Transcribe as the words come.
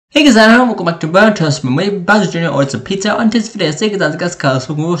Hey guys, Anand, welcome back to Burnters. My Bowser Jr. orders a pizza. On this video, so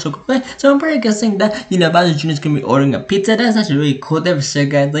I'm pretty guessing that Bowser Jr. is gonna be ordering a pizza. That's actually really cool. That was so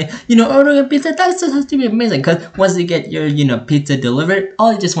guys, ordering a pizza. That's supposed to be amazing. Cause once you get your pizza delivered,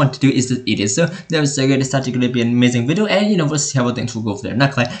 all you just want to do is just eat it. So that was so good. It's actually gonna be an amazing video, and we'll see how things will go from there.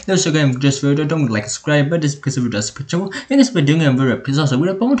 Not like that was so good. Just video, don't like subscribe, but just because of just picture. And this we're doing a video of pizza. So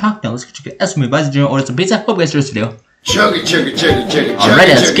we're gonna talk now. Let's check it. As for me, Bowser Jr. orders a pizza. Hope you guys enjoy this video. Chugga. Alright,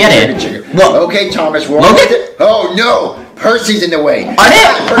 let's get it. Whoa. Okay, Thomas, we're Logan? Oh no, Percy's in the way.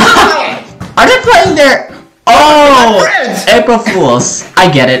 Are they playing their April Fools? I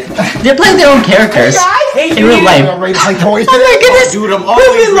get it. They're playing their own characters in real life. I'm ready to play toys Oh my goodness! Dude, I'm always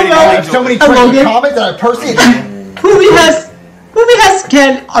ready to play toys. So many comments that Percy. Movie has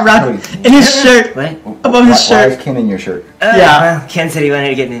Ken around in his shirt. What? Above his shirt. Why is Ken in your shirt? Yeah. Well, Ken said he wanted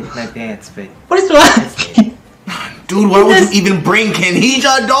to get in my pants, but... What is wrong? Dude, why would you even bring Ken? He's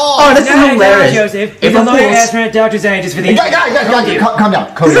a dog! Oh, this is hilarious. Joseph. If a lawyer asked for a doctor's scientist for the... Guys, calm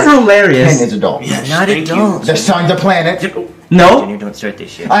down. This is hilarious. Ken is a dog. Yeah, not a dog. The sun's a planet. No? Junior, don't start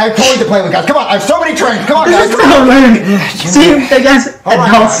this shit. I have toys to play with, guys. Come on, I have so many trains. Come on, guys. This is hilarious. See, I guess it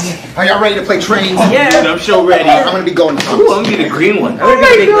helps. Are y'all ready to play trains? Yeah. Dude, I'm so ready. I'm gonna be going. Ooh, I'm gonna get a green one. I'm gonna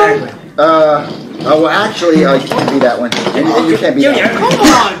get a big black one. Well, actually, you can't be that one, and you can't be that one. Come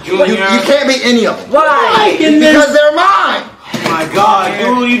on, Junior. You can't be any of them. Why? Because they're mine. Oh my god,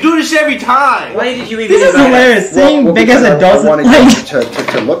 dude, you do this every time. Why did you even... This is hilarious. Seeing big as adults I wanted like...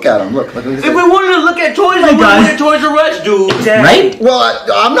 to look at them. Look at this. If we wanted to look at toys, we would look at Toys R Us, dude. Right? Well,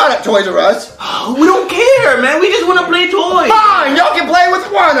 I'm not at Toys R Us. We don't care, man. We just want to play toys. Fine, y'all can play with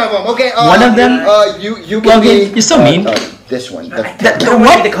one of them, okay? One of them? You can Logan, be... you're so mean. This one. Don't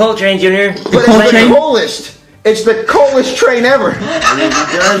worry, the coal train, Junior. But coal it's train? the coolest. It's the coolest train ever. He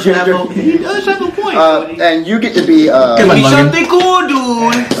does have a point. And you get to be, Come on, Be Logan. something cool,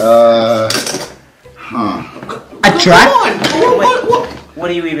 dude. A track? What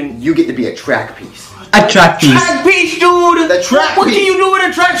do you even... You get to be a track piece. A track piece. Track piece, dude. The track What piece. can you do with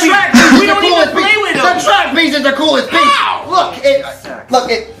a track piece? We don't even play with them. The track piece is the coolest piece. Wow. Look,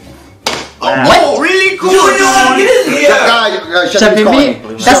 it. Oh, really cool, dude. Get in here. Chef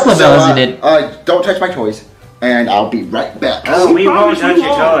Phoebe, that's Lavelle, isn't it? Don't touch my toys, and I'll be right back. Oh, we won't touch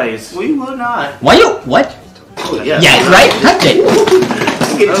your toys. We will not. Why you? What? Yeah, right? Touch it.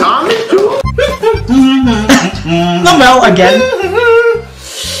 Get Thomas, too. Lavelle again.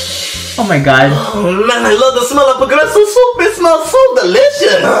 Oh my god. Oh, man, I love the smell of progresso soup. It smells so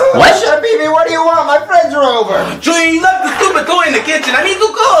delicious. What? Chef Phoebe, what do you want? My friends are over. Junior, you left the stupid toy in the kitchen. I need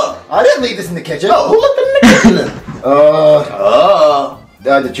to cook. I didn't leave this in the kitchen. Oh, who left it in the kitchen?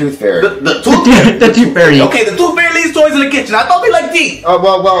 The tooth fairy. The tooth fairy. The tooth fairy. Okay, the tooth fairy leaves toys in the kitchen. I thought they liked teeth.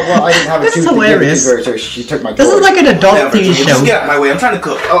 Well, I didn't have a This is tooth hilarious. fairy, so she took my toys. This is like an adult TV Just show. get out of my way. I'm trying to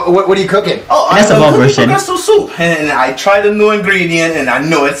cook. What are you cooking? Oh, That's a I'm well cooking version. progresso soup. And I tried a new ingredient, and I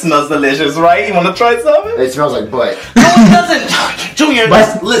know it smells delicious, right? You want to try something? It smells like butt. No, it doesn't. Junior,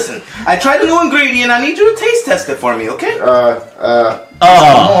 What? listen. I tried a new ingredient. I need you to taste test it for me, okay? Oh.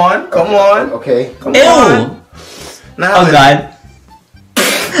 Come on. Okay. Come Ew. on. Now, Oh god.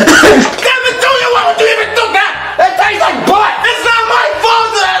 Damn it, Junior, why would you even do that? That tastes like butt! It's not my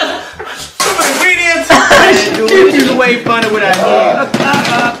fault that stupid ingredients. Dude, this is way funner without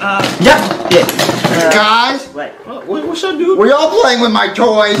me. Yep. Guys, What's up, dude? were y'all playing with my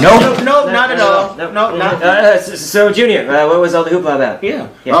toys? Nope. No, not at all. No, not... So, Junior, what was all the hoopla about? Yeah.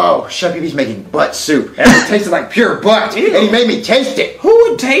 Oh, Chef Phoebe's making butt soup. It tasted like pure butt, Ew. and he made me taste it. Who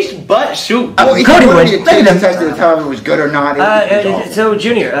would taste butt soup? Well, he Cody wanted would. me to Look at taste him. the test at the time if it was good or not. It was awful. So,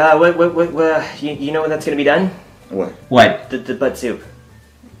 Junior, you know when that's gonna be done? What? What? The butt soup.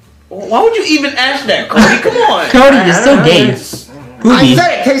 Why would you even ask that, Cody? Come on. Cody, you're so gay. I Hoobie.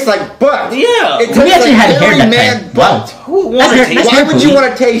 said it tastes like butt. Yeah. It tastes We actually like had hair hairy that man time. butt. Wow. Who would That's want to hair- taste that's Why hair would you Hoobie.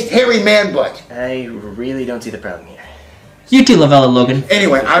 want to taste hairy man butt? I really don't see the problem here. You too, Lavelle and Logan.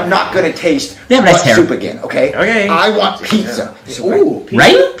 Anyway, I'm not gonna taste They have nice butt hair. soup again, okay? Okay. I want pizza. So Ooh.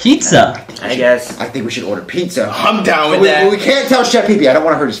 Right? Pizza. I guess. I think we should order pizza. I'm down with We that. can't tell Chef Pee-Pee. I don't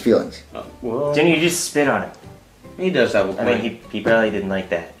want to hurt his feelings. Well, Junior, you just spit on him. he does have a I point. mean, he probably didn't like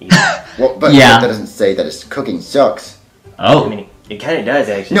that either. Well, but Yeah. that doesn't say that his cooking sucks. I Oh. mean, it kind of does,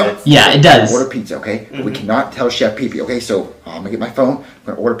 actually. No. That's- Yeah, it does. Order pizza, okay? We cannot tell Chef Pee-Pee, okay? So I'm gonna get my phone. I'm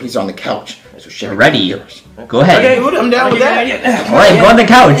gonna order pizza on the couch. So Chef Ready. Pee-Pee hears. Go ahead. Okay, dude, I'm down with that. Alright, go on the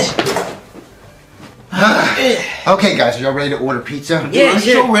couch. Okay, guys, are y'all ready to order pizza? Yeah, I'm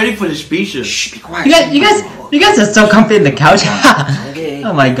sure. so ready for this pizza. Shh, be quiet. You guys are so comfy in the couch. Okay.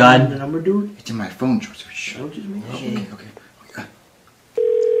 Oh my god. The number, dude. It's in my phone, Joseph. Shh. Okay. Okay.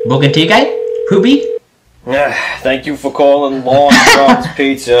 Bogan tea guy? Hoobie? Thank you for calling Long John's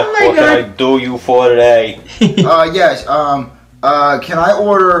Pizza. Oh my what God. can I do you for today? Yes. Can I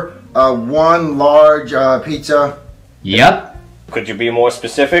order one large pizza? Yep. Could you be more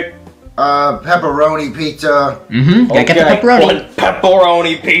specific? Pepperoni pizza. Gotta get the pepperoni. One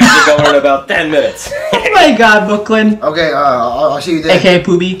pepperoni pizza going in about 10 minutes. Oh my God, Brooklyn. Okay, I'll see you there. AKA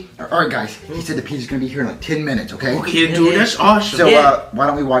Poobie. Alright guys, he said the pizza's gonna be here in like 10 minutes, okay? Okay, dude, that's awesome. So, Yeah. why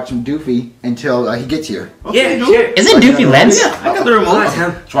don't we watch some Doofy until he gets here? Okay, Yeah, dude. sure. Isn't Doofy Lens? Yeah, I got the remote.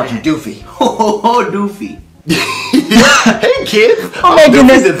 Let's watch some Doofy. Oh, Doofy. Hey kids, Oh my I'm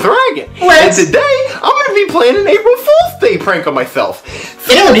goodness. Doofy the Dragon, What? and today I'm gonna be playing an April Fool's Day prank on myself.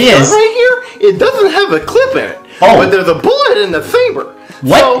 See It this is. gun right here? It doesn't have a clip in it, Oh. but there's a bullet in the saber.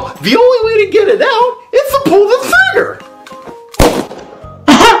 What? So the only way to get it out is to pull the trigger.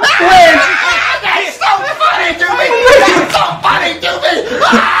 That's so funny, Doofy! That's so funny, Doofy!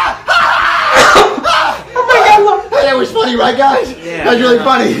 That was funny, right, guys? Yeah. That was really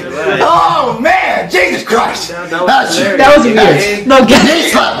funny. was. Oh man, Jesus Christ! That was That's hilarious. That was weird. No, get knee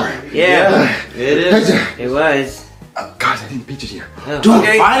slapper. Yeah, It is. it was. Guys, I think the pizza's here. Dude,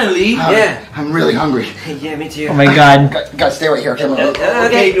 Okay. finally. Yeah. I'm really hungry. Yeah, me too. Oh my God. Guys, stay right here. Okay,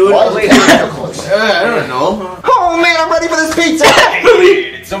 Okay, dude. Why is Wait. it taking so close? I don't know. Oh man, I'm ready for this pizza.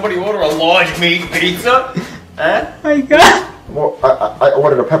 Did somebody order a large meat pizza? Huh? Oh my God. Well, I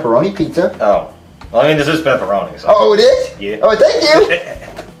ordered a pepperoni pizza. Oh. Well, I mean, this is pepperoni, so. Oh, it is? Yeah. Oh, thank you.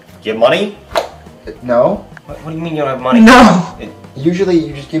 Get money? No. What do you mean you don't have money? No. Usually,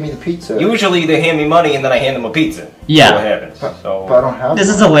 you just give me the pizza. Usually they hand me money and then I hand them a pizza. Yeah. So what happens? So But I don't have. This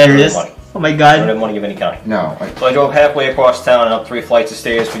is one. hilarious. Money. Oh my I don't God. have money of any kind. No. So I drove halfway across town and up 3 flights of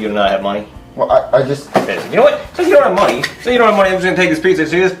stairs for you to not have money. Well, I just. You know what? Since you don't have money, I'm just gonna take this pizza.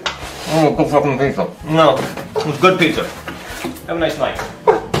 See this? Oh, go fucking pizza. No, it's good pizza. Have a nice night.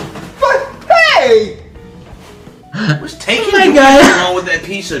 But hey! What's taking Oh my you God. so long with that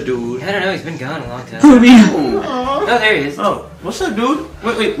pizza, dude? I don't know. He's been gone a long time. Poobie. Oh, there he is. Oh, what's up, dude?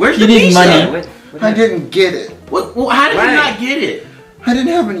 Wait, where's You the need pizza? money. What I happened? didn't get it. How did Right. you not get it? I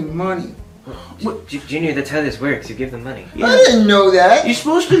didn't have any money. Junior, that's how this works. You give them money. I didn't know that. You're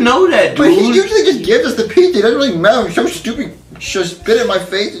supposed to know that, But he dude. usually just gives us the pizza. It doesn't really matter. He's so stupid. Just spit in my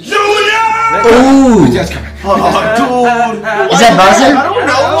face. And Junior! Ooh. That's coming. Oh, dude. Is that Bowser? I don't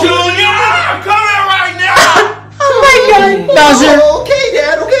know. Junior! Come here right now! Oh my God. Bowser. Oh, okay,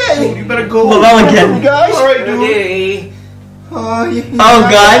 Dad. Okay. You better go. Hello again. Guys. All right, dude. Okay. Oh, Oh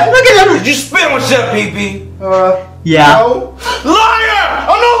God. Look at him. Did you spit on yourself, PP? Yeah. No. Liar!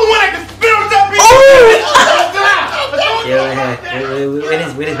 I'm the only one that can spit on that pizza. Yeah, when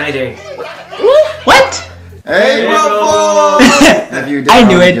is my turn? What? Hey, Ruffles! If you did I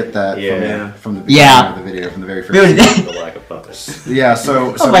knew already it. get that Yeah. from the beginning Yeah. of the video, from the very first. Dude. The lack of focus. Yeah,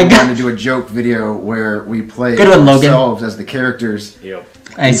 so my we God. wanted to do a joke video where we play Good one, Logan. ourselves as the characters. Yep.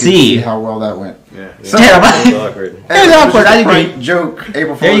 I You can see. how well that went. Yeah. Terrible. Awkward. It was awkward. I agree. Prank joke,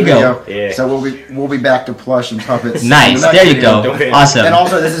 April There Fool's you go. video. Yeah. So we'll be back to plush and puppets. Nice. in the next There you video. go. Okay. Awesome. And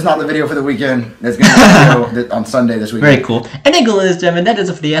also, this is not the video for the weekend. There's gonna be a video on Sunday this weekend. Very cool. And then, ladies and gentlemen, that is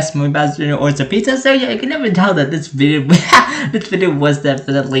it for the SML Bowser Order Pizza. So yeah, you can never tell that this video, this video was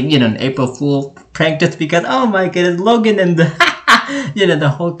definitely an April Fool prank, just because oh my goodness, Logan and the the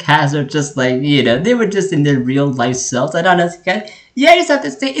whole cast are just like they were just in their real life selves. And honestly, guys, yeah, I just have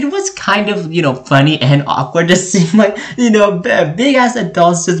to say it was kind of funny and awkward. Just seemed like big ass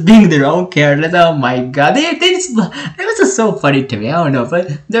adults just being their own characters. Oh my god, it was just so funny to me. I don't know, but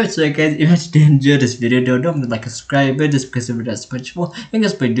that's right, guys. If you actually enjoyed this video, don't forget to like and subscribe, just because of that's much more. And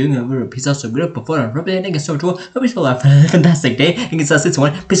guys, by doing a little piece of so good before I'm rubbing it, thank you so much. Hope you all have a fantastic day. And guys, that's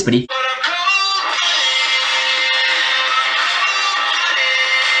it. Peace, buddy.